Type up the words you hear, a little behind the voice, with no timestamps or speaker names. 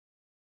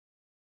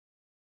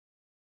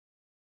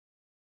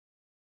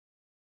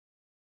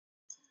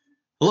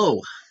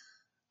Hello,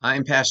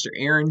 I'm Pastor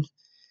Aaron,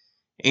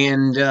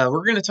 and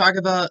we're going to talk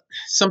about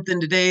something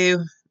today,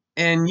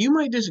 and you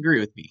might disagree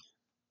with me,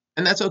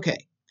 and that's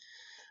okay.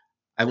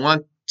 I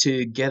want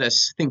to get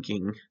us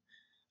thinking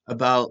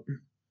about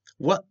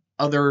what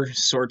other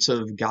sorts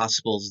of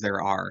gospels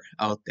there are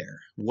out there.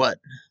 What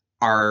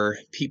are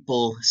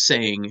people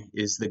saying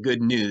is the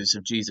good news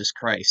of Jesus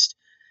Christ,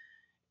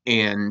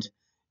 and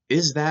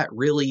is that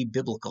really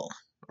biblical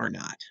or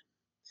not?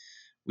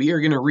 We are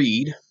going to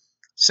read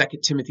 2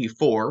 Timothy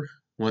 4,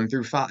 1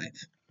 through 5.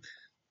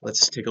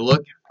 Let's take a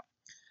look.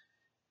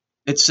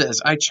 It says,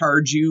 I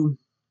charge you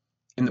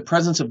in the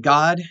presence of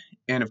God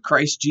and of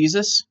Christ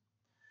Jesus,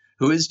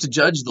 who is to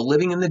judge the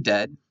living and the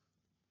dead,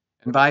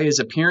 and by his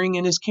appearing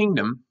in his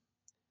kingdom,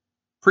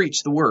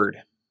 preach the word.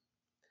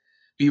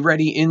 Be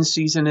ready in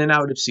season and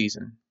out of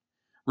season.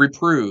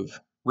 Reprove,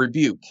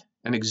 rebuke,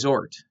 and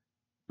exhort,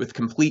 with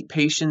complete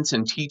patience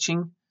and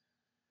teaching.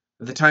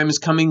 The time is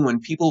coming when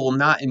people will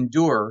not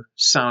endure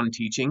sound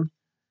teaching,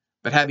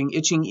 but having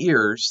itching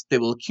ears, they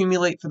will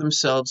accumulate for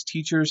themselves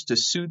teachers to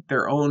suit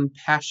their own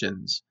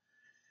passions,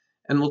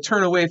 and will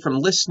turn away from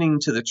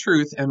listening to the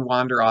truth and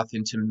wander off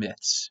into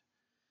myths.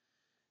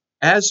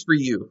 As for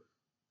you,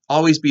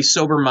 always be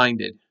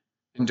sober-minded,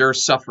 endure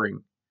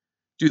suffering,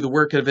 do the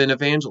work of an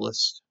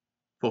evangelist,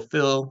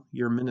 fulfill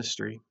your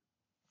ministry.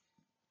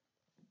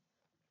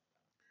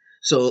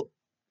 So,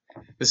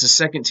 this is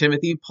 2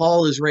 Timothy.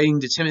 Paul is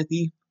writing to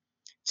Timothy.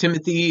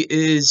 Timothy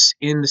is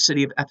in the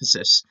city of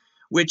Ephesus,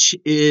 which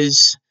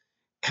is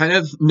kind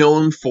of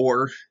known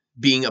for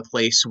being a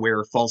place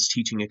where false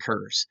teaching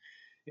occurs.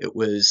 It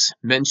was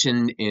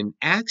mentioned in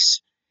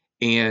Acts,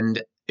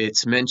 and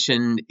it's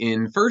mentioned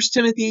in 1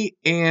 Timothy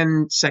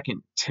and 2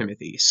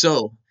 Timothy.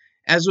 So,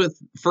 as with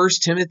 1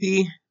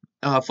 Timothy,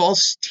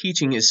 false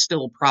teaching is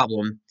still a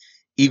problem,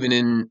 even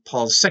in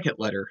Paul's second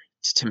letter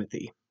to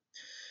Timothy.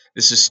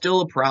 This is still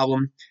a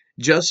problem.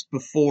 Just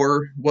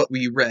before what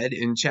we read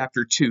in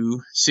chapter 2,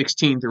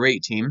 16 through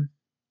 18,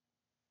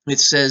 it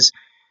says,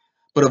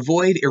 but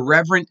avoid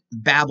irreverent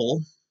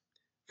babble,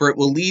 for it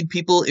will lead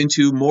people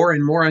into more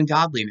and more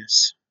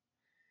ungodliness,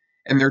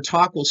 and their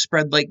talk will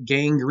spread like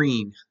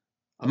gangrene.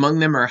 Among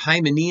them are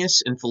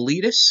Hymenaeus and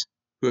Philetus,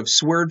 who have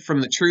swerved from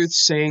the truth,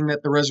 saying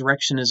that the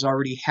resurrection has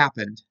already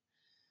happened.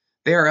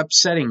 They are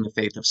upsetting the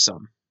faith of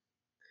some.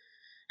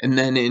 And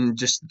then in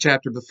just the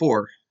chapter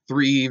before,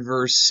 3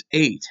 verse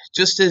 8,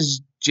 just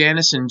as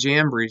Jannes and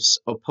Jambres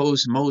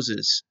opposed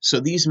Moses, so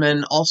these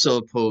men also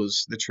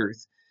oppose the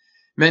truth.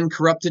 Men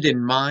corrupted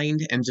in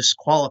mind and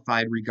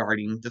disqualified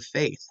regarding the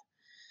faith.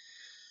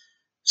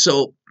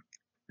 So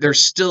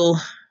there's still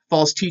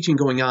false teaching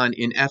going on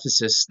in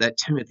Ephesus that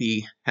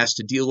Timothy has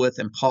to deal with,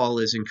 and Paul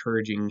is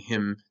encouraging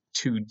him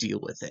to deal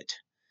with it.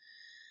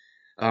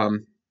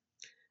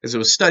 As I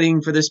was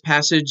studying for this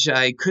passage,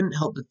 I couldn't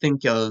help but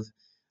think of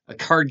a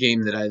card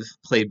game that I've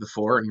played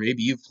before, and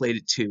maybe you've played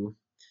it too.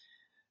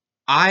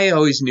 I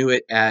always knew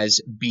it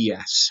as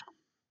BS,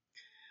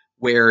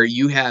 where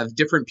you have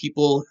different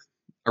people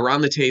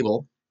around the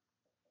table,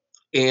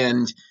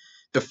 and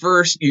the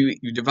first, you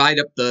divide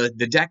up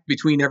the deck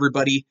between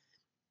everybody,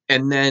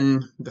 and then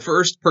the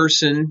first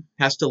person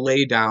has to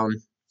lay down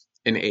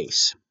an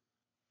ace,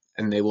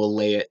 and they will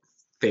lay it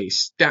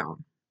face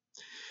down.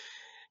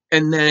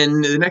 And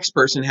then the next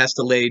person has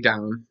to lay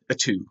down a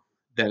 2,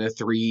 then a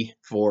 3,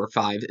 4,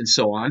 5, and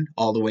so on,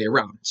 all the way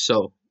around.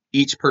 So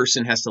each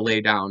person has to lay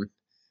down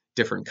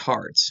different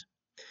cards.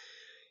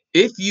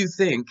 If you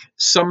think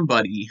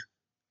somebody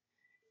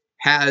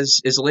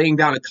is laying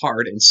down a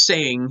card and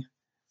saying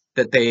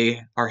that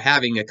they are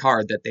having a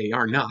card that they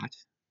are not,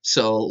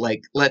 so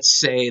like let's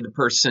say the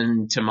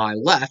person to my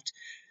left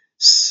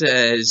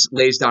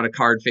lays down a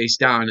card face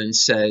down and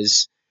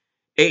says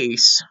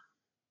ace,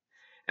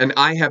 and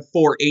I have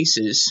 4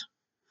 aces,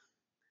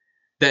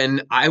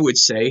 then I would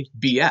say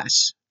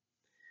BS,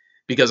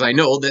 because I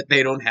know that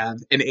they don't have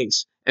an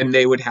ace, and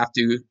they would have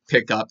to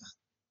pick up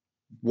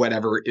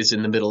whatever is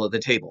in the middle of the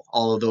table,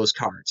 all of those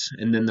cards,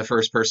 and then the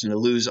first person to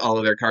lose all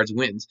of their cards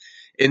wins.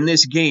 In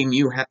this game,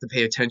 you have to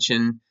pay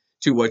attention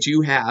to what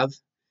you have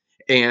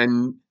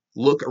and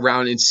look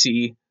around and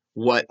see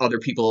what other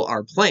people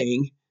are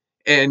playing,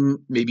 and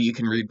maybe you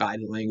can read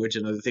body language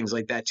and other things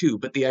like that too.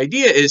 But the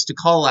idea is to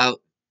call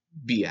out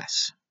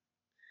BS.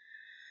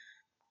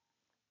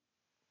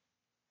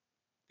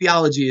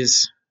 Theology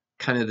is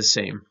kind of the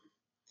same.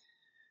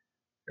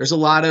 There's a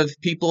lot of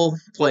people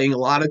playing a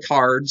lot of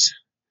cards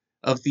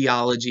of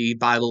theology,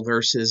 Bible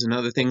verses, and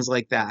other things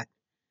like that.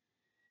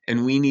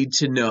 And we need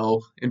to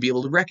know and be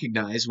able to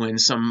recognize when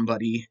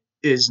somebody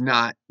is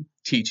not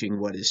teaching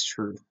what is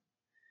true.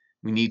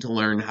 We need to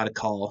learn how to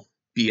call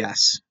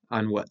BS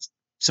on what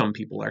some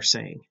people are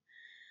saying.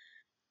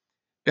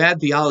 Bad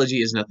theology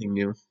is nothing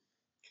new.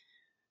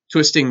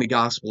 Twisting the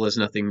gospel is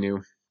nothing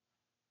new.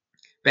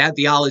 Bad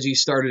theology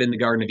started in the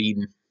Garden of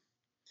Eden.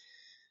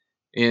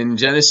 In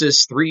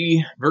Genesis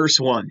 3, verse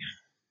 1,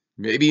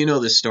 maybe you know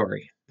this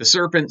story. The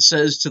serpent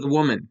says to the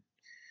woman,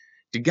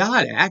 did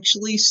God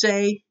actually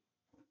say,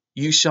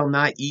 you shall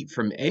not eat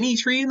from any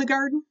tree in the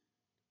garden?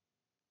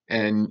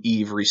 And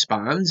Eve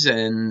responds,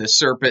 and the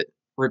serpent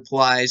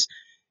replies,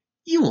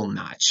 "You will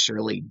not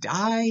surely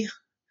die,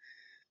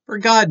 for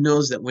God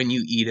knows that when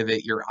you eat of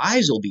it, your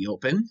eyes will be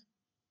open,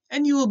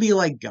 and you will be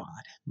like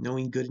God,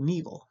 knowing good and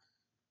evil."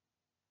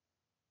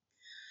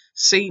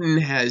 Satan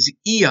has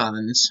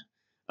eons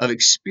of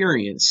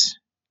experience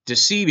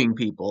deceiving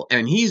people,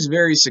 and he's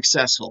very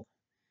successful.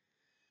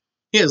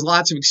 He has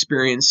lots of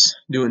experience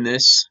doing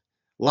this,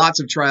 lots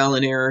of trial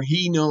and error.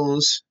 He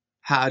knows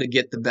how to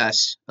get the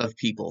best of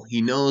people.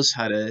 He knows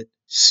how to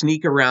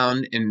sneak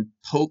around and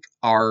poke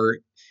our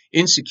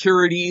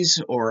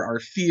insecurities or our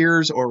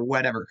fears or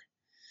whatever.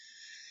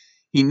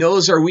 He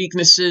knows our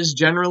weaknesses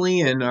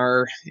generally and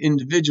our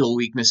individual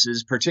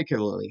weaknesses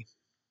particularly.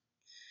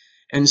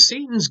 And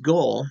Satan's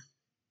goal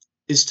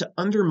is to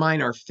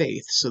undermine our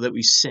faith so that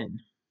we sin.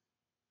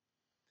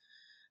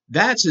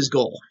 That's his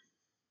goal.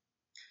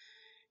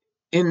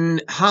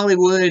 In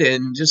Hollywood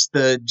and just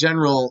the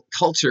general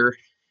culture,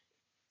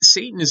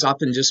 Satan is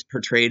often just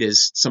portrayed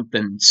as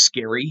something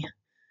scary,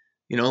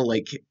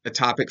 like a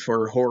topic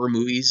for horror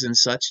movies and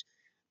such.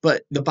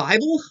 But the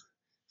Bible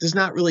does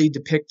not really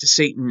depict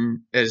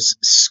Satan as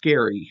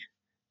scary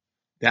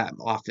that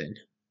often,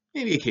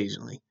 maybe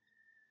occasionally.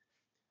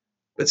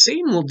 But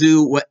Satan will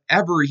do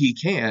whatever he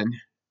can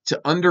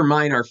to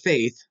undermine our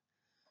faith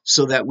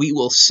so that we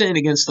will sin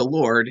against the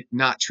Lord,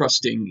 not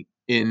trusting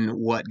in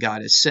what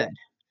God has said.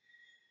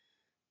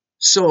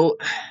 So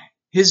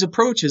his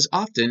approach is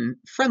often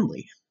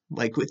friendly,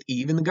 like with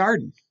Eve in the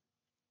garden.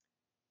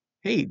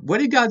 Hey, what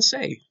did God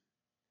say?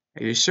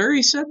 Are you sure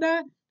he said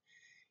that?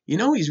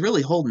 He's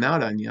really holding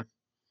out on you.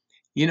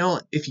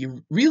 If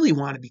you really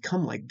want to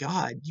become like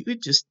God, you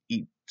would just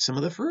eat some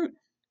of the fruit.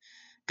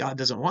 God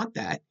doesn't want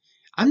that.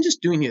 I'm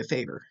just doing you a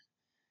favor.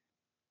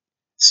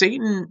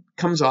 Satan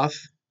comes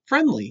off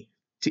friendly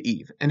to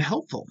Eve and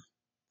helpful.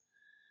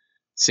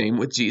 Same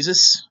with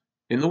Jesus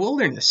in the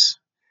wilderness.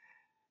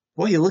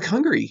 Boy, you look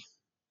hungry.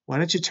 Why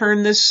don't you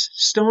turn this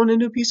stone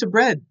into a piece of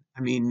bread?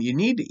 You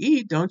need to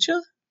eat, don't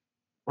you?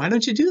 Why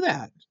don't you do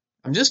that?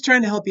 I'm just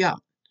trying to help you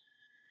out.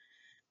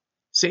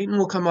 Satan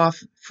will come off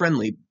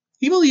friendly.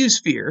 He will use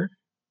fear,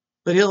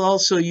 but he'll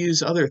also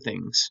use other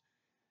things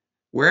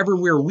wherever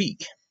we're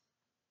weak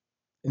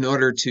in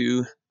order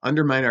to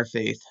undermine our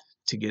faith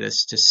to get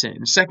us to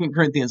sin. 2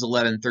 Corinthians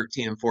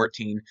 11:13 and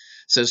 14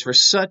 says, "For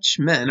such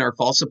men are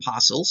false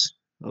apostles."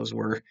 Those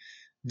were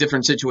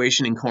different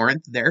situation in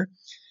Corinth there.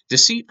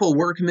 "Deceitful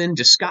workmen,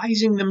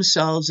 disguising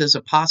themselves as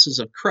apostles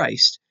of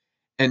Christ.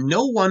 And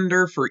no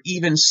wonder, for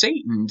even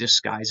Satan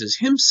disguises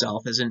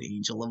himself as an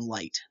angel of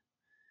light."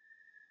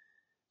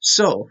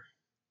 So,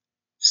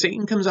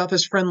 Satan comes off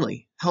as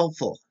friendly,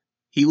 helpful.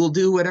 He will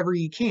do whatever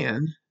he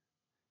can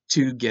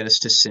to get us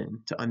to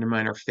sin, to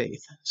undermine our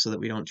faith, so that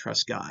we don't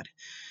trust God.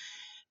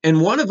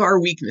 And one of our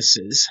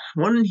weaknesses,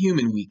 one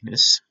human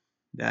weakness,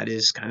 that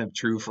is kind of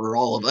true for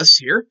all of us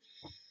here,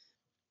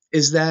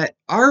 is that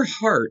our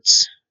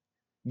hearts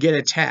get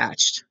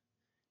attached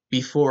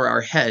before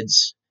our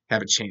heads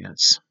have a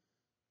chance.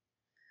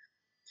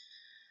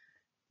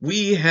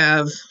 We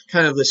have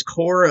kind of this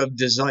core of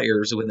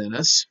desires within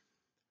us,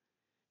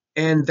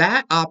 and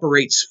that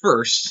operates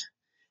first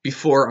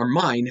before our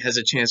mind has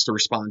a chance to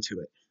respond to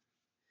it.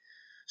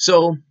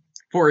 So,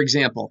 for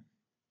example,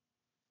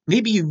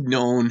 maybe you've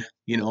known,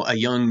 a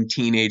young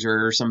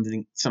teenager or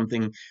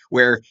something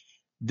where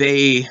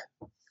they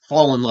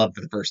fall in love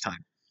for the first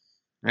time,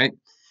 right?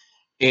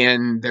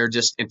 And they're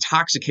just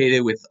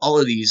intoxicated with all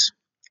of these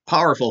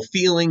powerful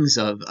feelings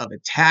of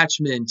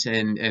attachment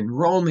and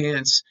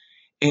romance.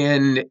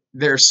 And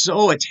they're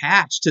so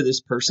attached to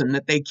this person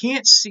that they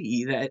can't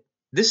see that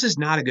this is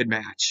not a good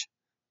match.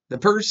 The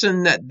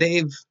person that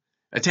they've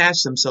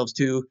attached themselves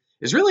to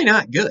is really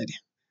not good.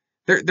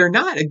 They're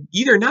not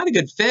either not a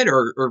good fit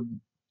or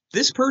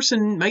this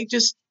person might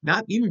just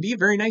not even be a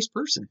very nice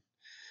person.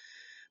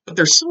 But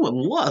they're so in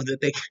love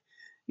that they,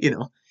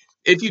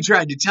 if you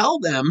tried to tell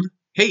them,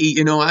 hey,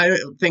 I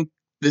don't think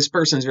this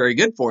person's very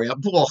good for you,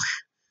 well,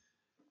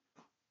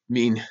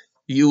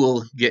 you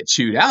will get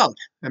chewed out.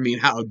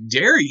 How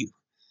dare you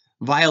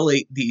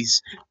violate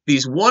these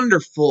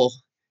wonderful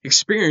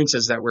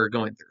experiences that we're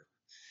going through?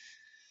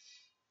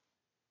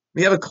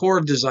 We have a core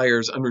of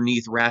desires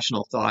underneath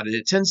rational thought, and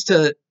it tends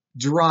to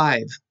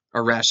drive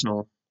our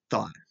rational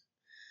thought.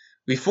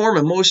 We form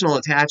emotional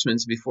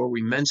attachments before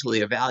we mentally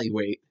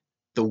evaluate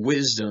the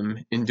wisdom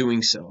in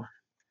doing so.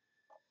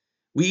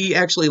 We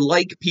actually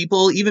like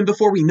people even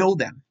before we know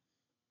them.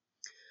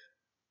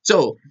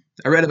 So,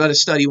 I read about a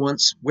study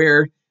once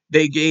where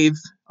they gave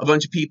a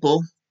bunch of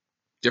people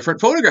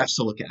different photographs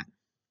to look at.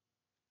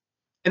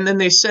 And then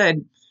they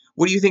said,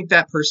 what do you think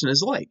that person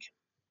is like?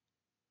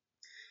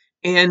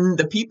 And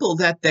the people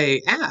that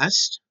they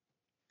asked,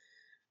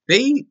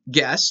 they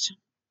guessed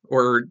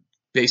or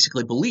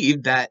basically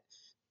believed that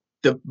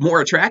the more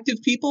attractive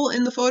people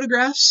in the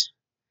photographs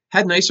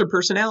had nicer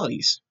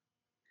personalities.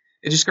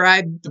 It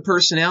described the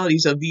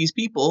personalities of these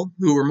people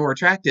who were more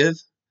attractive,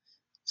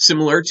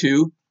 similar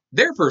to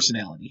their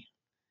personality.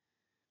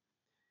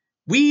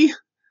 We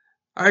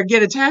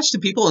get attached to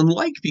people and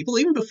like people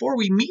even before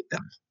we meet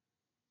them.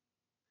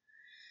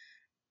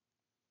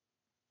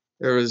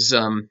 There was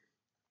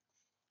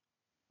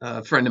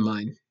a friend of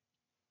mine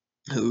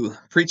who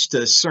preached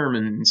a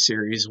sermon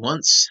series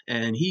once,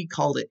 and he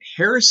called it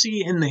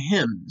Heresy in the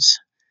Hymns.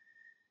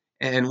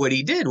 And what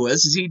he did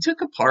was he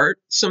took apart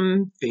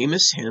some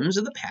famous hymns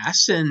of the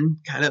past and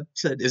kind of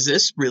said, is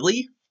this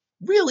really,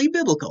 really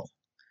biblical?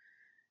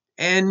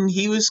 And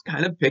he was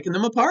kind of picking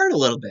them apart a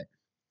little bit.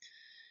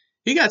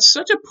 He got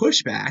such a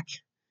pushback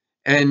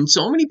and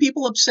so many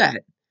people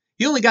upset.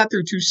 He only got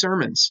through 2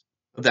 sermons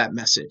of that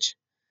message.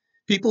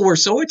 People were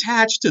so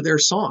attached to their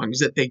songs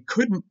that they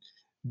couldn't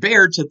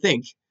bear to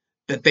think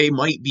that they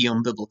might be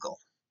unbiblical.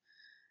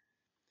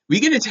 We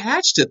get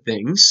attached to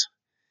things,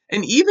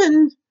 and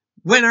even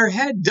when our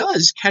head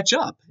does catch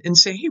up and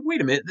say, hey, wait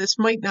a minute, this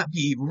might not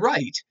be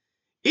right,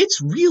 it's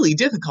really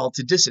difficult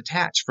to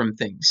disattach from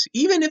things,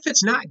 even if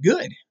it's not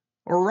good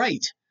or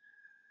right.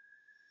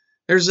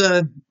 There's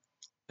a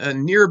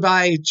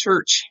nearby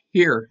church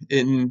here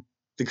in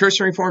the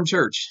Christian Reformed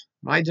Church,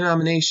 my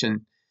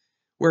denomination,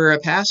 where a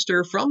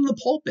pastor from the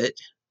pulpit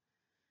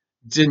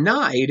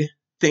denied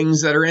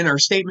things that are in our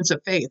statements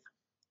of faith.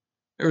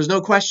 There was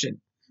no question.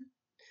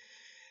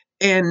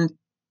 And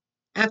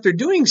after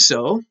doing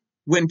so,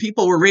 when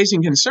people were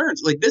raising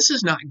concerns, like, this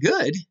is not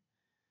good,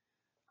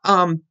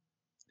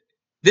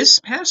 this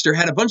pastor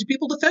had a bunch of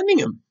people defending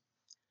him.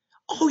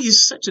 Oh,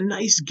 he's such a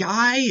nice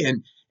guy,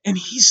 and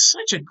he's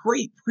such a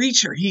great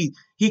preacher. He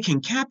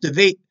can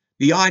captivate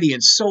the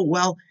audience so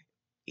well.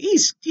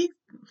 He's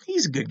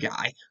a good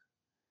guy.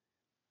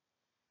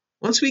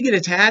 Once we get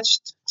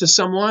attached to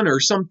someone or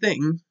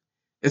something,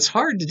 it's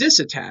hard to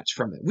disattach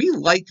from it. We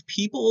like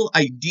people,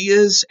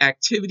 ideas,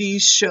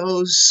 activities,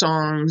 shows,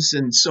 songs,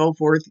 and so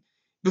forth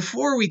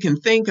before we can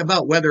think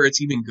about whether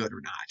it's even good or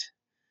not.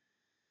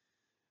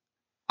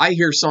 I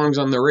hear songs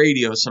on the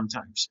radio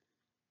sometimes,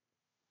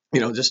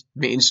 just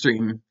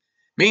mainstream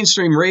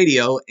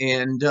radio,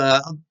 and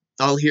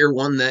I'll hear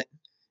one that,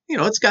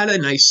 it's got a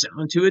nice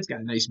sound to it, it's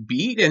got a nice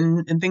beat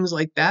and things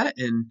like that,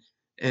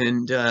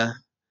 and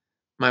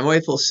my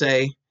wife will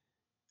say,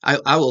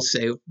 I will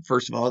say,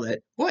 first of all, that,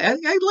 boy, I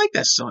like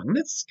that song.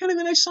 That's kind of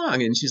a nice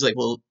song. And she's like,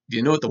 well, do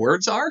you know what the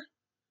words are?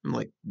 I'm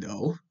like,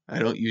 no, I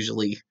don't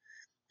usually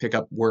pick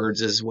up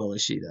words as well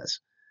as she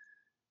does.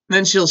 And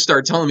then she'll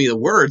start telling me the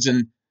words,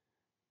 and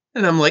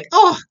I'm like,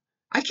 oh,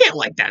 I can't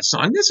like that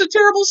song. That's a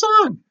terrible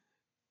song.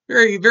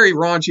 Very, very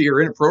raunchy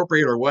or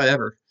inappropriate or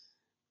whatever.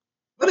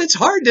 But it's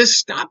hard to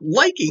stop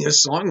liking a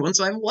song once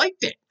I've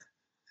liked it.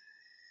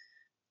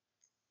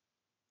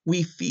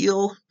 We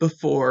feel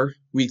before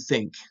we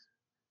think.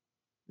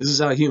 This is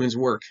how humans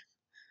work.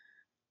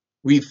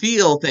 We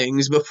feel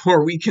things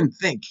before we can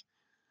think.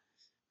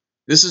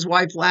 This is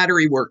why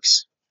flattery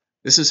works.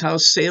 This is how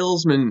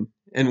salesmen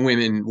and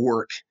women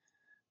work.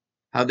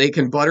 How they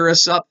can butter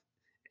us up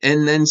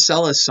and then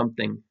sell us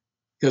something.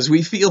 Because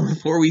we feel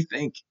before we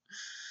think.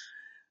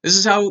 This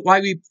is why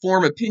we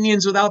form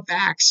opinions without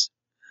facts.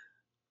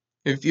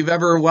 If you've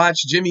ever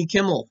watched Jimmy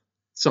Kimmel,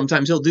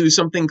 sometimes he'll do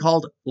something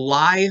called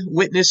lie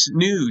witness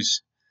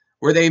news,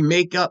 where they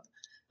make up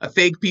a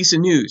fake piece of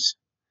news.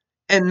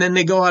 And then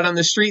they go out on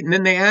the street and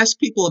then they ask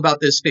people about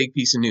this fake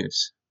piece of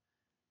news.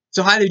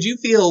 So how did you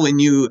feel when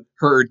you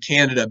heard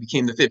Canada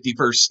became the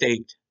 51st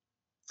state?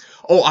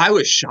 Oh, I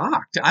was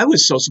shocked. I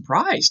was so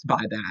surprised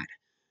by that.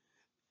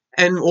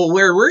 And, well,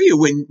 where were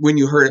you when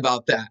you heard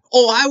about that?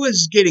 Oh, I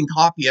was getting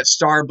coffee at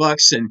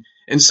Starbucks,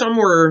 and some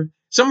were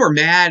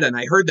mad, and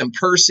I heard them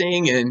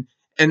cursing,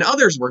 and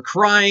others were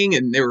crying,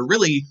 and they were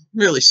really,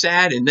 really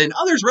sad, and then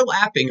others were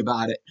laughing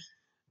about it.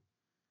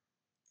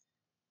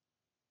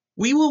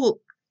 We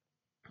will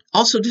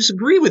also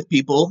disagree with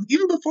people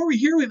even before we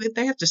hear what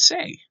they have to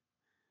say.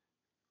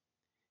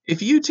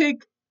 If you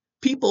take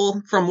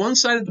people from one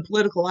side of the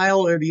political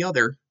aisle or the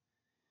other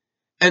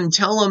and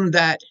tell them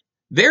that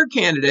their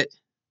candidate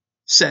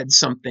said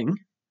something,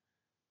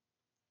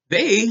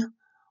 they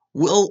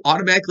will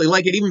automatically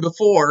like it even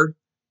before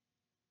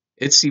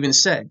it's even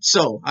said.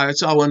 So I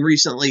saw one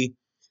recently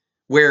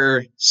where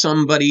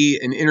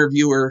an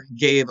interviewer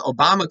gave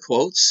Obama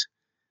quotes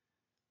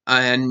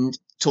and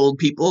told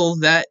people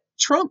that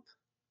Trump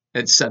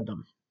had said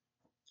them.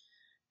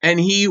 And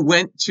he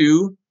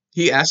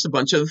asked a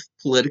bunch of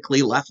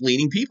politically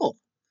left-leaning people.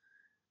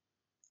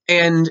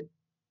 And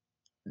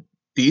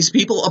these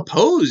people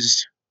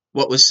opposed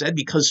what was said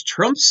because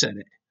Trump said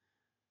it.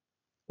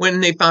 When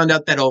they found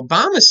out that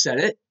Obama said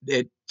it,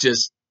 it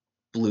just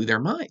blew their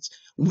minds.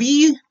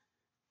 We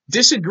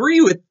disagree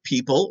with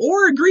people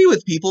or agree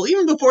with people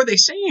even before they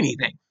say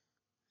anything.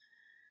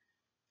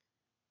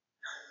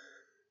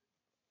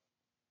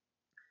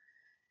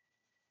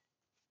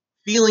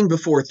 Feeling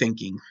before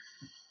thinking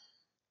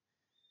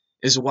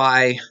is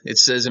why it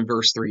says in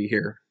verse 3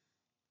 here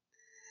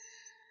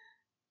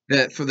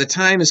that for the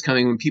time is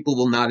coming when people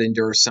will not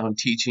endure sound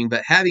teaching,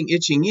 but having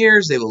itching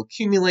ears, they will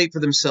accumulate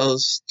for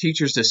themselves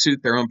teachers to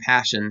suit their own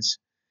passions.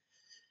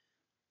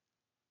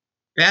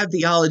 Bad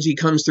theology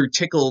comes through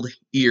tickled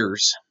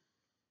ears.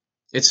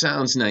 It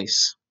sounds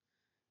nice,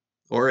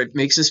 or it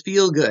makes us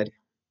feel good.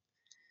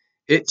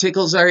 It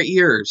tickles our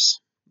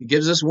ears. It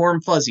gives us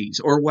warm fuzzies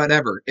or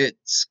whatever.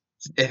 It's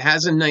It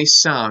has a nice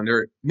sound,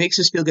 or it makes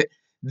us feel good.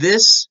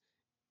 This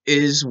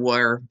is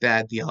where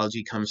bad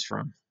theology comes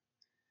from.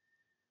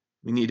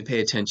 We need to pay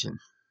attention.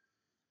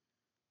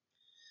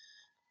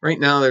 Right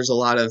now, there's a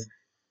lot of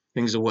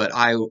things of what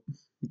I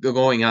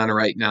going on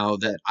right now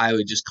that I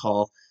would just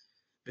call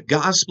the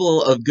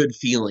gospel of good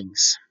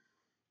feelings,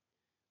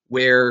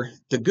 where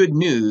the good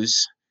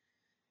news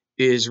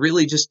is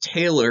really just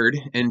tailored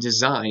and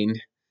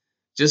designed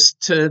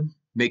just to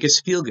make us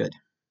feel good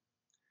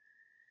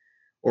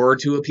or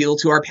to appeal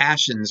to our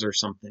passions or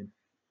something.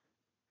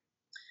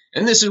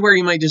 And this is where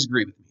you might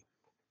disagree with me,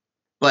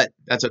 but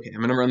that's okay.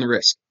 I'm going to run the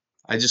risk.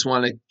 I just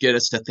want to get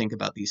us to think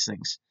about these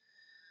things.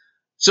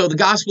 So the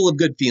gospel of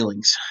good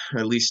feelings, or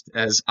at least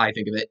as I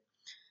think of it,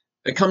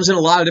 it comes in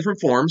a lot of different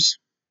forms.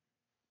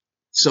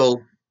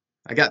 So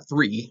I got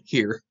 3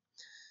 here.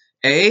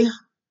 A,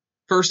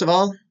 first of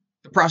all,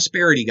 the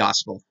prosperity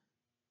gospel,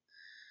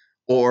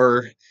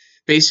 or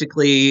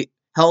basically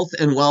health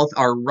and wealth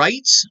are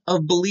rights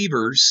of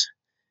believers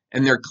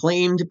and they're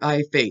claimed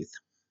by faith.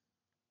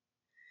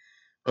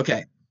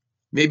 Okay,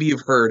 maybe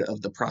you've heard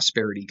of the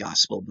prosperity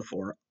gospel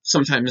before,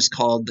 sometimes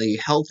called the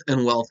health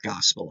and wealth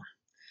gospel.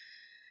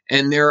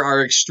 And there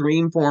are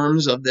extreme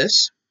forms of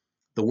this.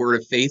 The word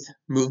of faith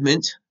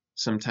movement,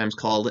 sometimes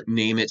called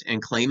name it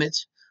and claim it,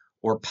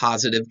 or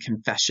positive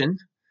confession,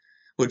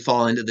 would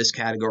fall into this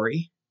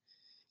category.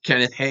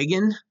 Kenneth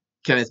Hagin,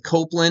 Kenneth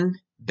Copeland,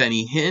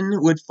 Benny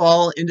Hinn would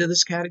fall into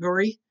this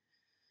category.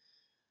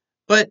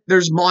 But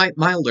there's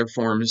milder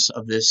forms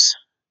of this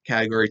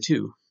category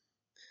too,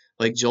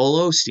 like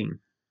Joel Osteen.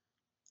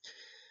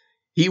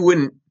 He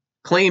wouldn't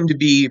claim to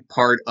be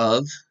part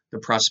of the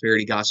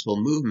prosperity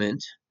gospel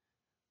movement,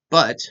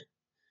 but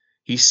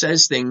he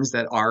says things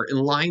that are in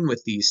line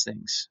with these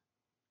things.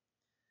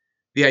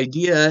 The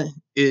idea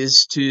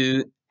is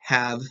to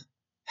have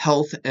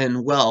health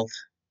and wealth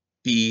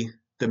be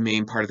the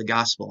main part of the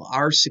gospel,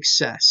 our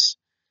success.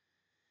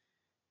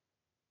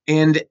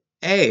 And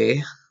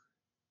A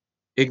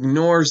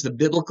ignores the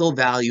biblical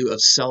value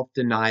of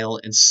self-denial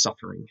and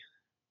suffering.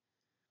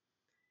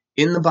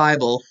 In the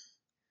Bible,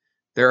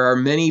 there are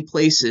many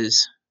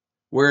places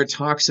where it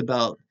talks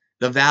about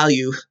the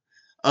value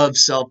of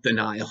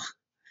self-denial.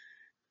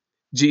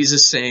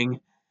 Jesus saying,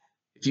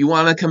 if you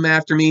want to come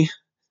after me,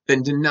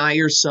 then deny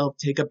yourself,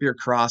 take up your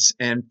cross,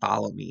 and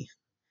follow me.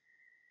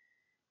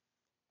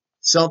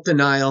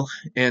 Self-denial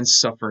and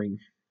suffering.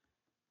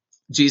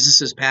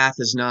 Jesus' path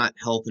is not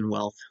health and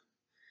wealth.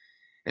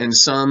 And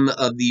some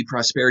of the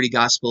prosperity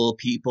gospel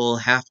people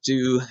have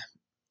to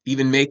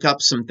even make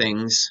up some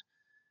things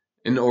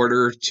in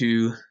order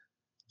to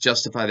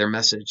justify their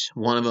message.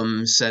 One of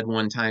them said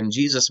one time,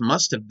 Jesus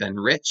must have been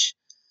rich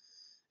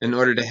in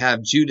order to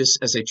have Judas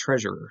as a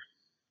treasurer.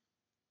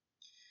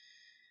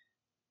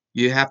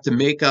 You have to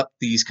make up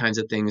these kinds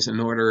of things in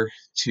order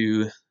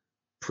to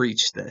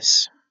preach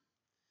this.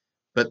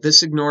 But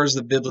this ignores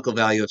the biblical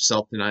value of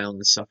self-denial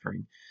and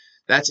suffering.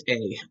 That's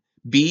A.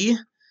 B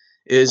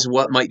is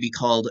what might be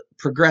called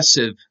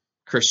progressive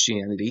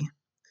Christianity,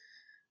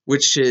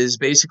 which is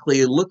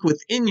basically look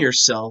within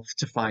yourself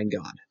to find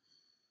God.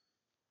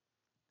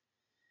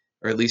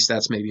 Or at least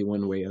that's maybe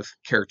one way of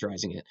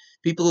characterizing it.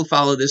 People who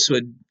follow this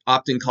would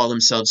often call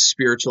themselves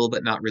spiritual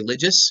but not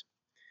religious.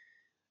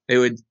 They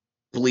would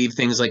believe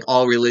things like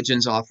all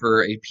religions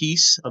offer a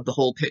piece of the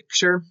whole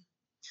picture.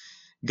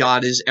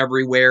 God is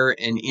everywhere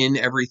and in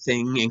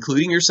everything,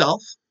 including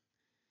yourself.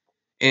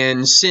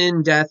 And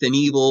sin, death, and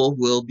evil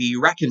will be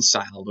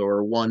reconciled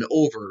or won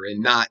over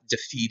and not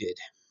defeated.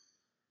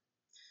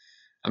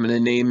 I'm going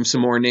to name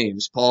some more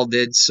names. Paul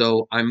did,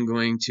 so I'm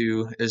going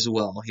to as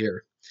well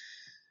here.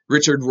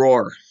 Richard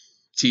Rohr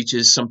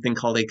teaches something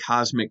called a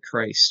cosmic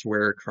Christ,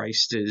 where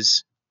Christ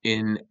is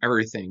in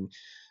everything.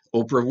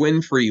 Oprah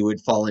Winfrey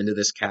would fall into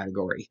this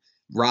category.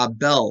 Rob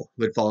Bell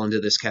would fall into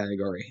this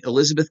category.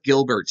 Elizabeth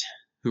Gilbert,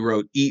 who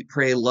wrote Eat,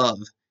 Pray, Love.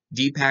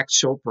 Deepak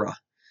Chopra.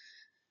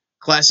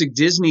 Classic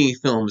Disney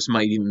films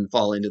might even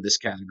fall into this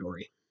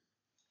category.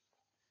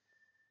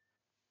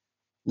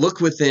 Look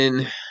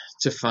within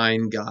to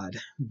find God.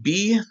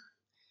 B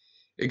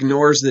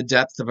ignores the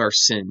depth of our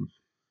sin.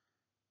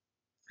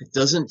 It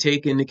doesn't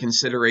take into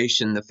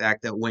consideration the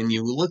fact that when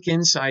you look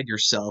inside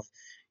yourself,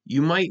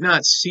 you might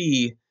not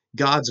see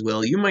God's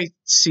will. You might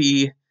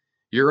see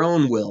your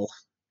own will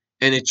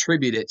and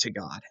attribute it to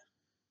God.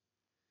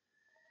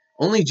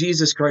 Only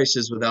Jesus Christ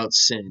is without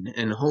sin,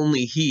 and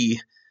only He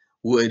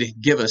would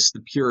give us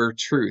the pure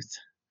truth.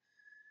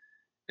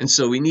 And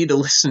so we need to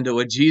listen to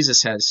what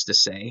Jesus has to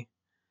say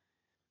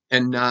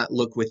and not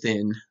look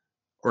within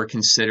or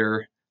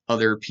consider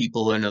other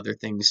people and other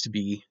things to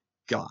be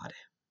God.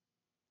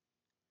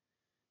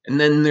 And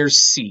then there's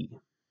C,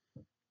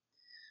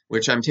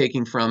 which I'm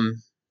taking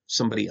from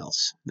somebody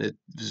else that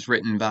was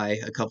written by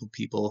a couple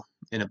people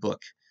in a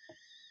book.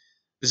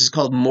 This is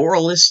called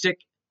moralistic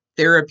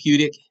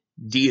therapeutic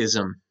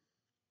deism.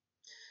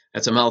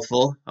 That's a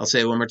mouthful. I'll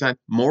say it one more time.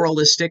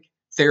 Moralistic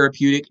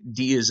therapeutic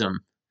deism.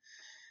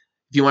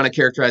 If you want to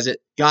characterize it,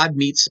 God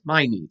meets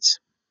my needs.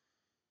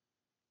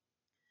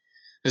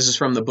 This is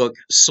from the book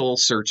Soul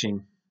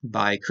Searching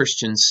by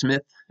Christian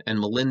Smith and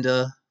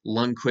Melinda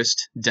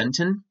Lundquist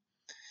Denton.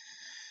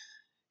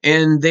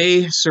 And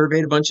they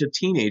surveyed a bunch of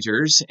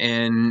teenagers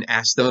and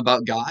asked them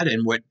about God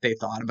and what they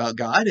thought about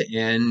God.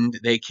 And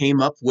they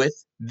came up with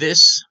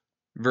this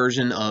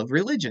version of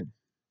religion: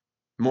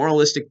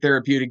 moralistic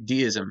therapeutic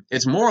deism.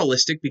 It's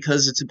moralistic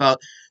because it's about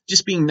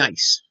just being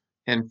nice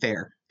and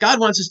fair. God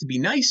wants us to be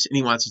nice, and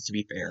he wants us to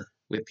be fair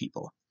with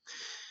people.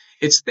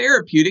 It's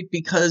therapeutic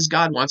because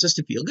God wants us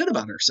to feel good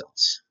about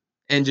ourselves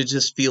and to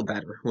just feel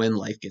better when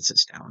life gets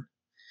us down.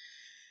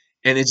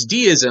 And it's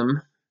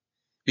deism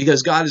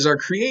because God is our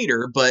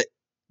creator, but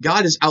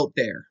God is out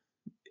there,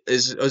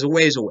 is a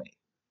ways away.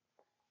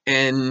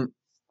 And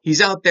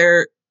he's out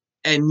there,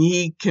 and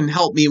he can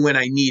help me when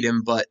I need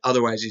him, but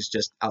otherwise he's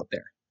just out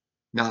there,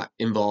 not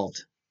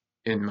involved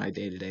in my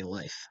day-to-day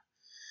life.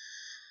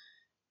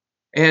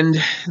 And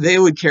they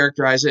would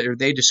characterize it, or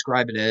they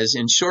describe it as,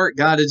 in short,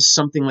 God is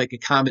something like a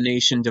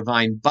combination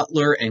divine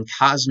butler and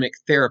cosmic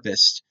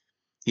therapist.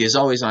 He is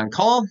always on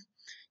call,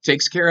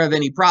 takes care of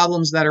any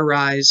problems that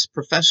arise,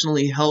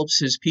 professionally helps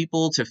his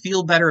people to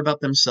feel better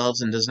about themselves,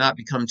 and does not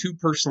become too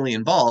personally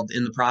involved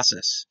in the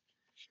process.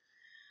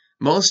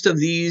 Most of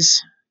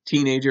these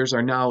teenagers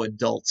are now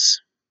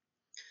adults.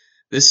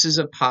 This is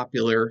a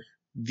popular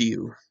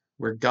view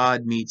where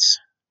God meets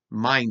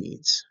my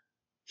needs.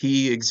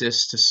 He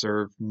exists to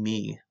serve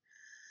me.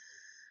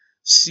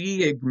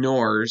 C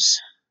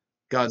ignores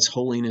God's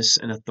holiness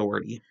and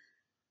authority.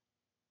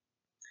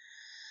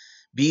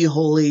 Be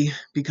holy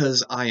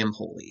because I am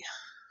holy,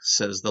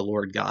 says the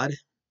Lord God.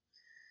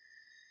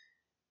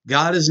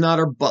 God is not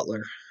our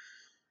butler.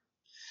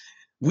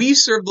 We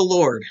serve the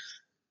Lord.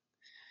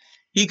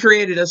 He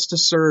created us to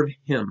serve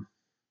him.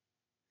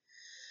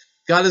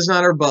 God is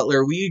not our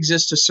butler. We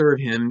exist to serve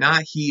him,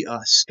 not he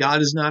us.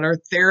 God is not our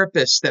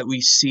therapist that we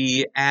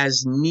see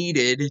as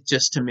needed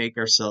just to make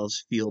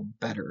ourselves feel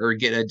better or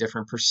get a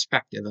different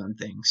perspective on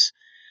things.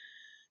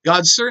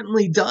 God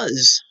certainly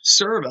does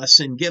serve us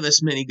and give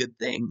us many good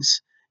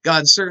things.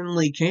 God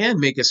certainly can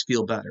make us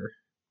feel better.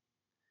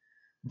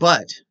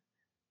 But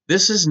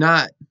this is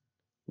not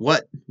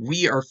what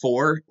we are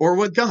for or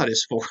what God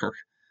is for.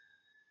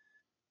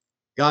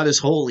 God is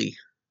holy,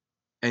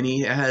 and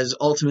he has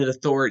ultimate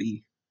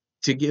authority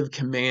to give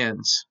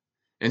commands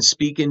and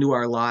speak into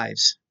our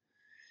lives,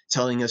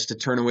 telling us to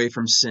turn away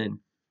from sin.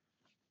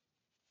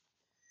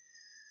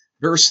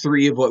 Verse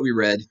 3 of what we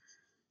read: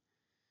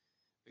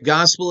 the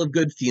gospel of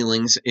good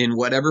feelings, in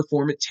whatever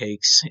form it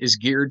takes, is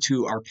geared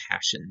to our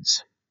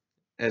passions,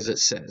 as it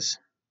says.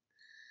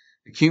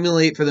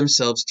 Accumulate for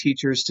themselves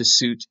teachers to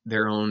suit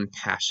their own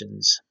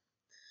passions.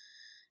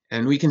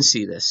 And we can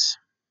see this.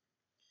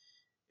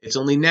 It's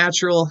only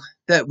natural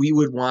that we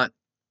would want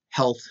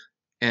health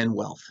and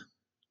wealth.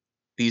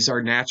 These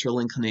are natural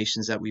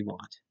inclinations that we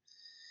want.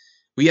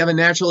 We have a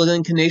natural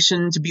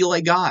inclination to be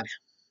like God.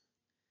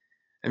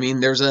 I mean,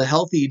 there's a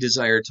healthy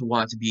desire to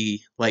want to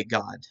be like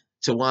God,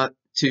 to want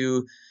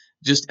to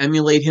just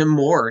emulate him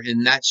more,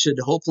 and that should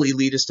hopefully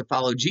lead us to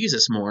follow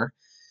Jesus more.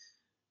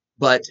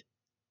 But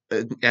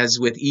as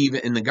with Eve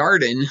in the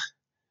garden,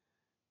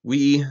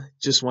 we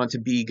just want to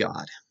be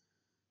God.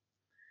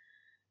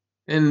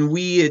 And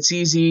it's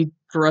easy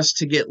for us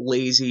to get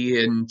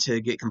lazy and to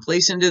get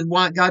complacent and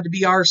want God to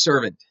be our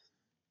servant.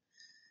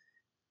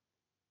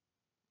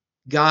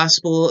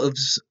 Gospels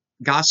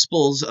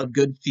of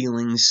good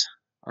feelings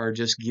are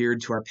just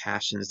geared to our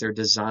passions. They're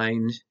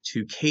designed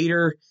to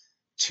cater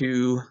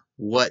to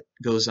what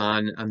goes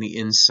on the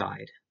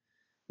inside,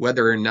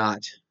 whether or not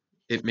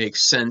it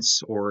makes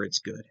sense or it's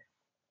good.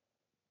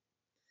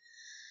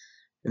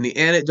 And the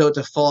antidote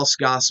to false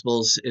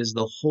gospels is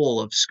the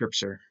whole of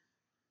Scripture.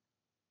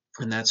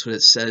 And that's what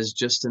it says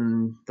just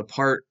in the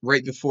part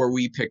right before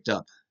we picked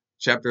up,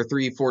 chapter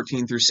 3,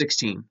 14 through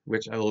 16,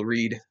 which I will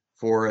read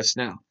for us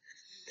now.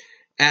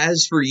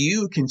 As for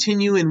you,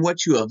 continue in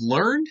what you have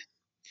learned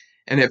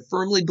and have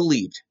firmly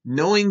believed,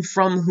 knowing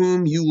from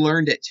whom you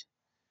learned it,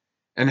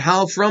 and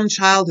how from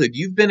childhood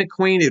you've been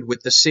acquainted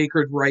with the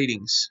sacred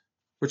writings,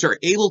 which are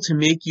able to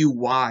make you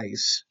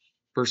wise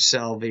for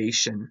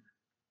salvation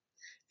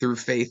through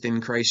faith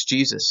in Christ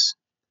Jesus.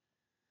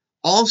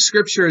 All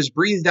Scripture is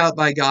breathed out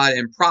by God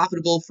and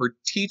profitable for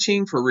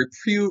teaching, for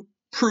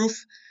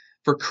reproof,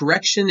 for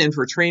correction, and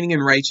for training in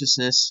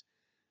righteousness,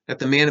 that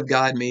the man of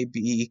God may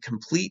be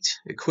complete,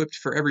 equipped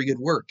for every good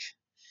work.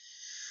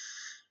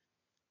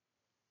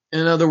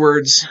 In other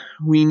words,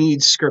 we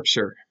need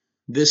Scripture.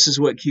 This is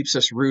what keeps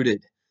us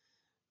rooted.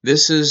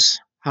 This is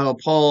how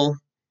Paul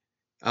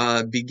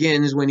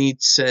begins when he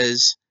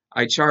says,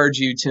 I charge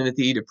you,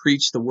 Timothy, to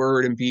preach the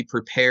word and be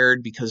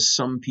prepared, because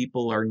some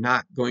people are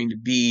not going to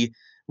be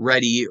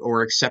ready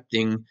or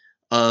accepting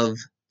of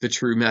the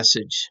true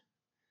message.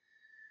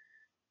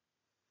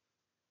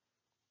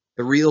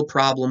 The real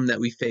problem that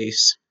we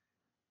face,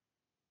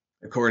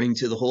 according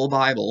to the whole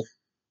Bible,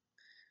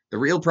 the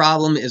real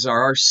problem is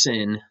our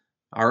sin,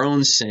 our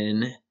own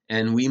sin,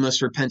 and we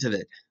must repent of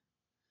it.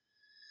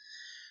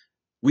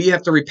 We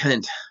have to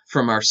repent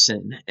from our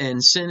sin.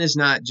 And sin is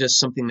not just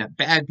something that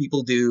bad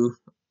people do,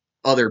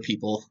 other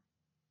people.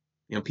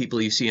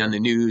 people you see on the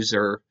news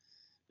or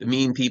the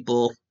mean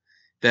people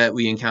that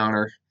we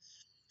encounter.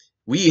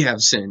 We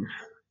have sin,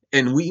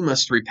 and we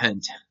must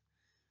repent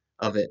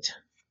of it.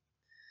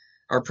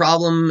 Our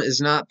problem is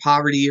not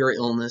poverty or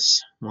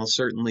illness. Well,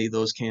 certainly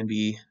those can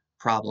be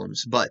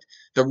problems, but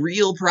the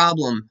real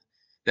problem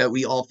that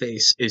we all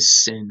face is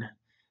sin.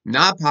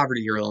 Not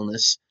poverty or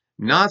illness,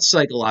 not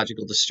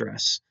psychological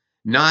distress,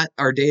 not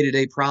our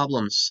day-to-day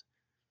problems.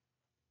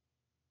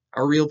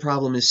 Our real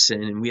problem is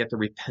sin, and we have to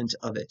repent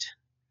of it.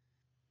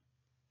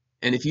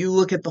 And if you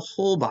look at the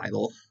whole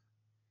Bible,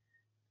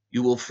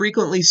 you will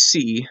frequently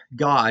see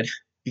God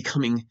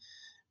becoming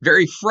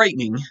very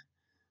frightening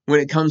when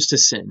it comes to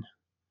sin.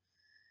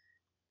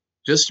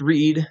 Just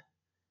read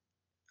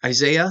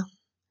Isaiah,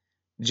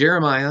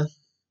 Jeremiah,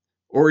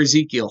 or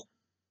Ezekiel.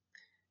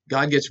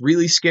 God gets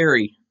really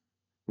scary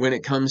when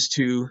it comes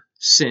to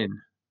sin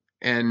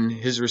and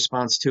his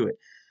response to it.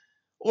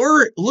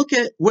 Or look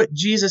at what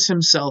Jesus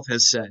himself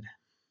has said.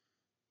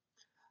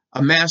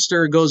 A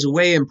master goes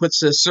away and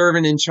puts a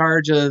servant in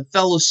charge of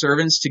fellow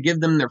servants to give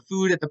them their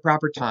food at the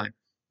proper time.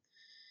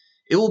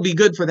 It will be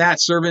good for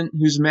that servant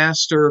whose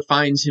master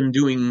finds him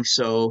doing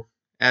so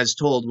as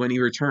told when he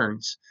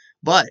returns.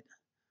 But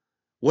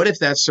what if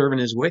that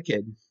servant is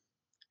wicked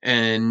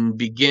and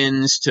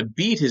begins to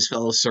beat his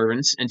fellow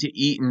servants and to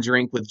eat and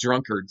drink with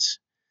drunkards?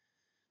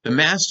 The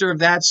master of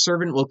that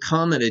servant will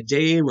come at a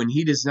day when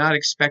he does not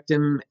expect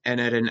him, and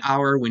at an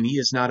hour when he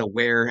is not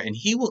aware, and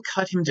he will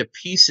cut him to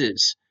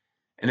pieces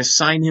and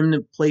assign him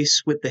a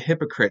place with the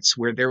hypocrites,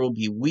 where there will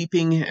be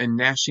weeping and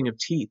gnashing of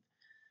teeth.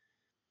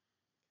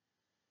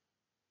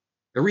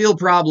 The real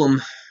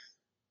problem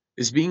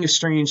is being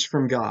estranged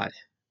from God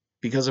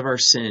because of our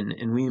sin,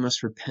 and we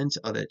must repent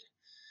of it.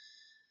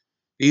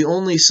 The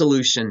only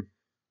solution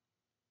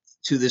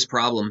to this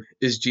problem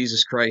is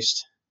Jesus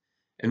Christ,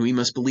 and we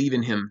must believe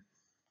in him.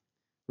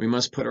 We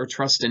must put our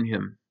trust in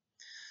him.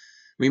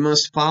 We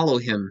must follow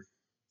him.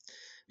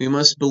 We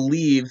must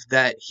believe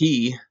that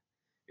he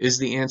is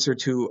the answer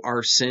to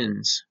our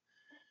sins.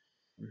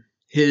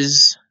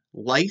 His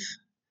life,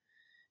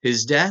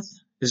 his death,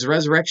 his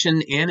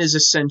resurrection, and his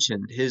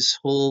ascension, his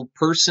whole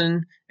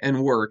person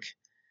and work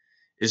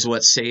is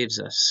what saves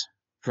us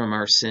from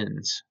our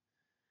sins.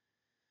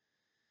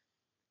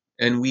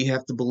 And we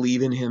have to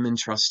believe in him and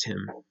trust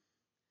him,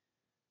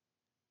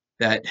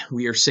 that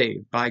we are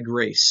saved by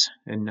grace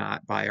and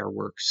not by our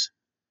works.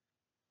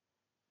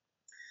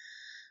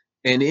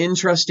 And in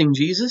trusting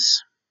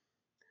Jesus,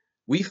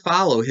 we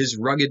follow his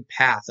rugged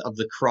path of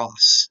the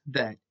cross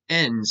that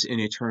ends in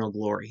eternal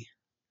glory.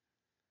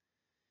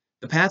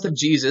 The path of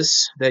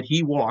Jesus that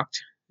he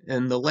walked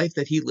and the life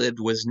that he lived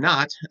was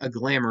not a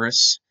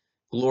glamorous,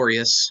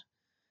 glorious,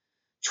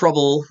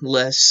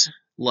 troubleless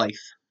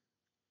life.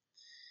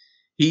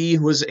 He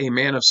was a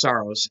man of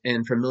sorrows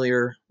and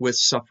familiar with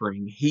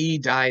suffering. He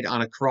died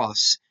on a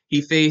cross.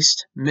 He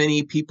faced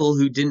many people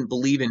who didn't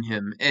believe in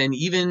him, and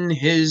even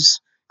his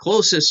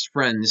closest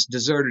friends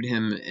deserted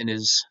him in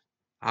his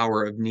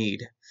hour of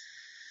need.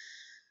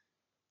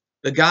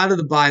 The God of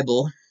the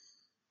Bible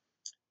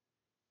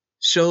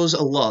shows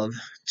a love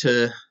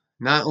to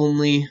not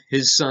only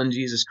his son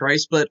Jesus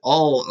Christ, but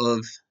all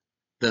of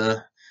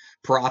the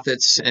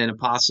prophets and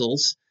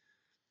apostles,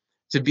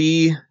 to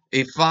be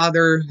a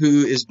father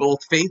who is both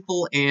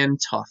faithful and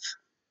tough.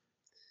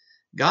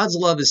 God's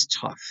love is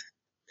tough,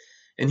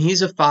 and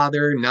he's a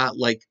father not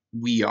like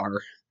we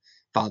are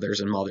fathers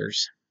and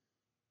mothers.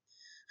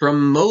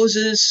 From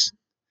Moses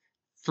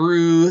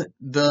through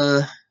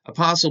the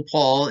Apostle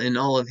Paul and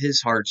all of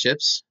his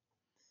hardships,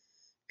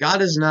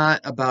 God is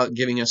not about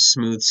giving us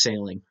smooth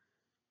sailing.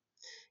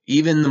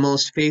 Even the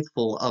most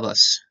faithful of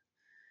us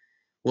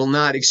will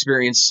not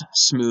experience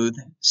smooth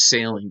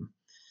sailing.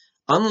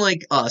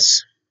 Unlike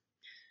us,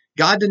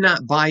 God did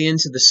not buy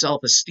into the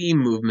self-esteem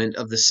movement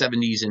of the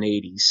 70s and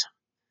 80s,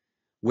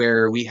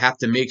 where we have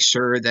to make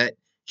sure that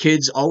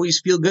kids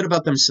always feel good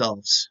about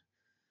themselves.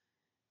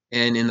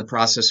 And in the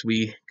process,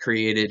 we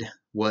created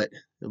what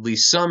at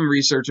least some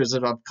researchers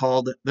have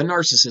called the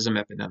narcissism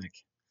epidemic.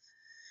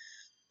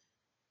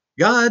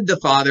 God the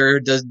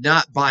Father does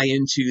not buy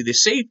into the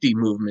safety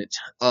movement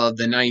of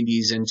the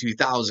 90s and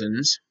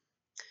 2000s,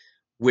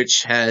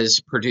 which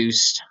has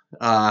produced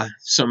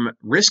some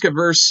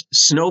risk-averse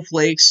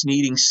snowflakes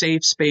needing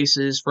safe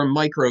spaces from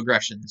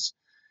microaggressions.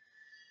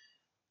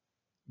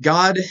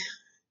 God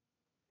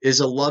is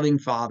a loving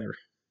Father,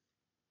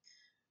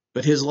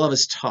 but his love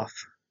is tough,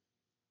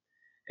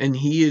 and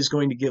he is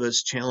going to give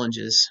us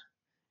challenges,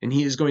 and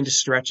he is going to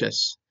stretch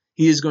us.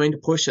 He is going to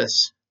push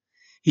us.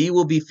 He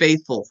will be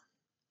faithful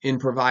in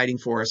providing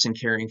for us and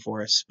caring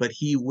for us, but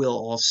he will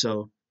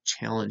also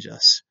challenge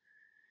us.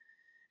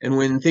 And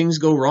when things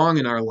go wrong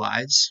in our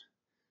lives,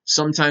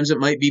 sometimes it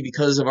might be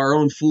because of our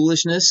own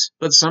foolishness,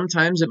 but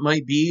sometimes it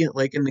might be,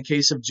 like in the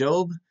case of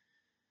Job,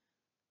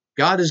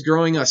 God is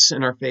growing us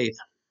in our faith.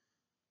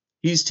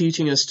 He's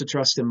teaching us to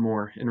trust him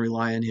more and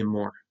rely on him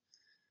more.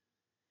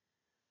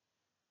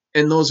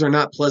 And those are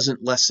not pleasant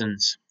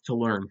lessons to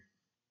learn.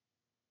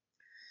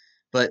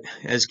 But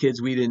as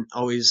kids, we didn't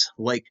always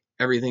like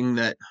everything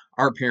that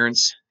our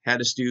parents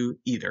had us do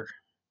either.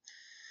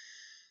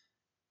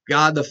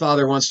 God the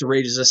Father wants to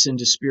raise us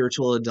into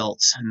spiritual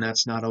adults, and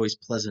that's not always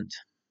pleasant.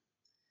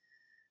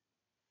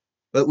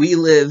 But we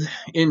live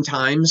in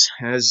times,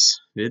 as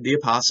did the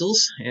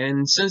apostles,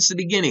 and since the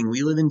beginning,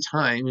 we live in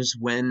times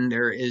when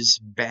there is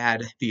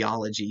bad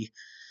theology,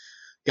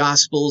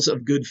 gospels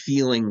of good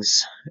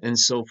feelings, and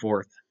so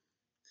forth.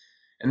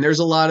 And there's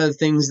a lot of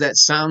things that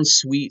sound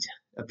sweet,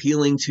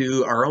 appealing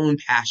to our own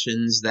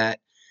passions, that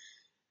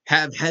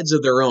have heads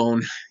of their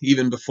own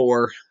even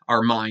before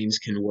our minds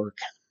can work.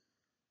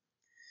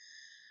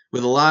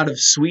 With a lot of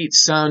sweet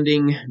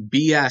sounding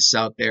BS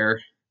out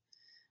there,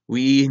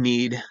 we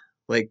need,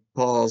 like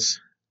Paul's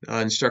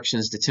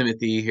instructions to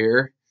Timothy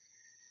here,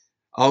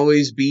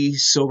 always be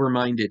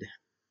sober-minded.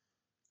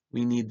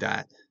 We need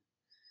that.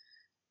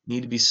 We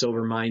need to be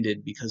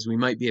sober-minded because we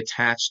might be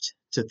attached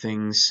to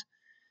things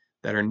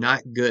that are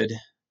not good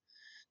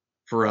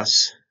for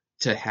us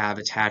to have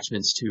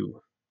attachments to.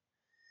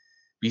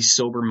 Be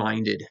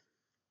sober-minded.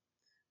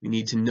 We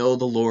need to know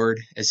the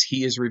Lord as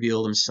he has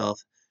revealed himself,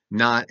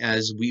 not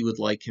as we would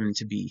like him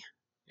to be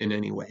in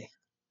any way.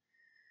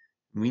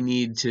 We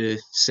need to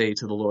say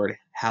to the Lord,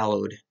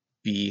 hallowed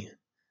be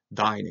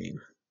thy name.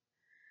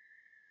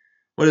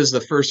 What does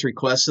the first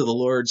request of the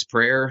Lord's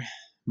Prayer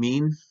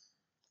mean?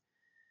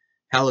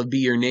 Hallowed be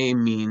your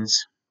name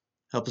means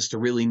help us to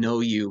really know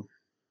you,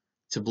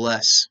 to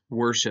bless,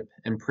 worship,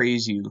 and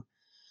praise you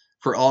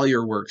for all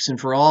your works and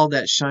for all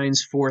that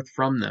shines forth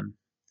from them.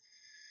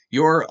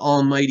 Your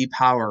almighty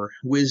power,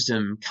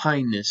 wisdom,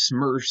 kindness,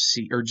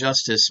 mercy, or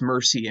justice,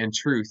 mercy, and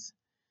truth.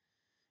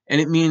 And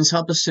it means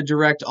help us to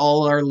direct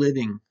all our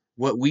living,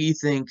 what we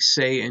think,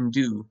 say, and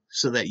do,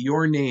 so that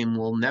your name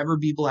will never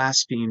be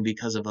blasphemed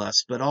because of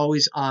us, but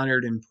always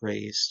honored and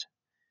praised.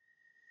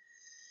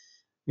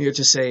 We are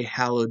to say,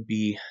 hallowed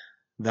be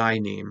thy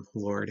name,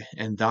 Lord,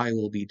 and thy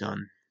will be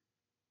done.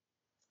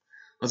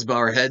 Let's bow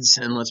our heads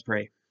and let's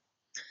pray.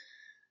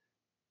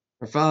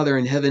 Our Father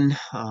in heaven,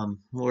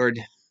 Lord,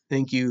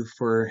 thank you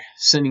for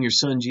sending your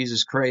Son,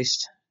 Jesus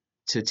Christ,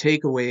 to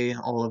take away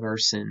all of our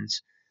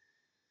sins.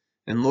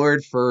 And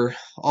Lord, for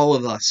all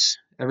of us,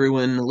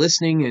 everyone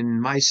listening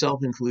and myself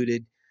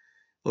included,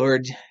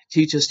 Lord,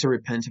 teach us to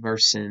repent of our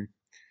sin,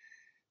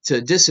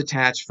 to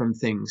disattach from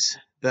things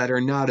that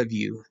are not of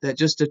you, that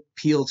just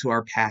appeal to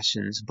our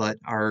passions, but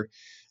are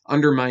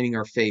undermining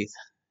our faith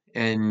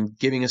and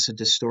giving us a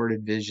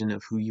distorted vision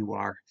of who you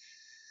are.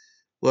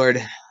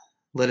 Lord,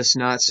 let us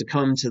not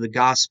succumb to the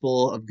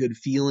gospel of good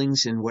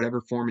feelings in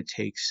whatever form it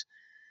takes,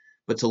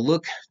 but to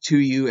look to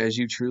you as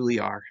you truly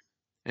are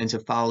and to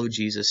follow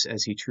Jesus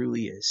as he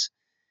truly is.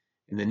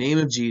 In the name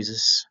of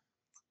Jesus,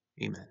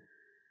 amen.